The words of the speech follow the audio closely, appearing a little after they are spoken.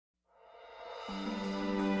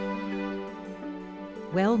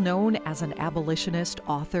Well known as an abolitionist,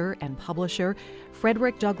 author, and publisher,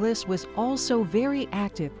 Frederick Douglass was also very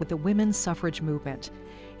active with the women's suffrage movement.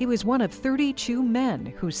 He was one of 32 men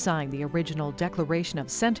who signed the original Declaration of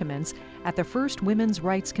Sentiments at the first Women's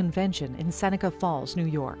Rights Convention in Seneca Falls, New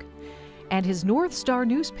York. And his North Star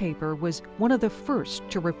newspaper was one of the first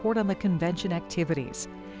to report on the convention activities.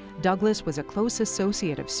 Douglass was a close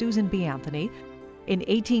associate of Susan B. Anthony. In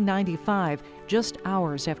 1895, just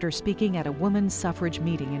hours after speaking at a women's suffrage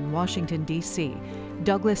meeting in Washington, D.C.,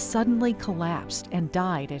 Douglass suddenly collapsed and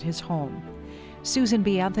died at his home. Susan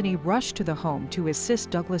B. Anthony rushed to the home to assist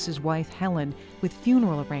Douglass's wife, Helen, with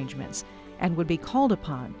funeral arrangements and would be called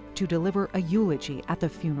upon to deliver a eulogy at the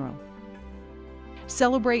funeral.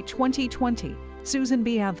 Celebrate 2020, Susan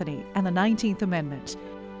B. Anthony and the 19th Amendment.